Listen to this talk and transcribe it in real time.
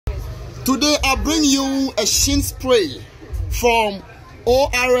Today I bring you a shin spray from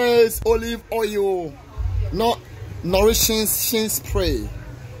ORS olive oil, not nourishing shin spray.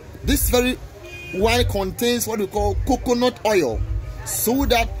 This very one contains what we call coconut oil, so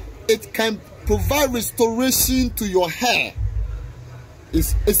that it can provide restoration to your hair.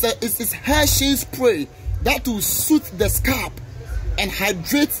 It's hair shin spray that will soothe the scalp and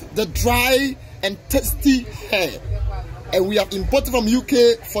hydrate the dry and tasty hair. And we have imported from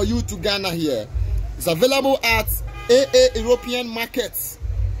UK for you to Ghana here. It's available at AA European markets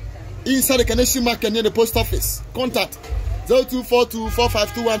inside the Kaneshie market near the post office. Contact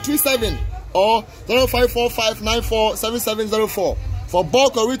 0242452137 or 0545947704. For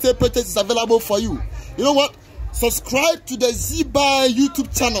bulk or retail purchase is available for you. You know what? Subscribe to the Zbuy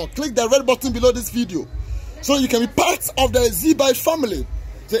YouTube channel. Click the red button below this video so you can be part of the Zbuy family.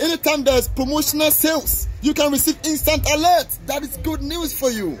 So anytime there's promotional sales, you can receive instant alerts. That is good news for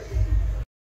you.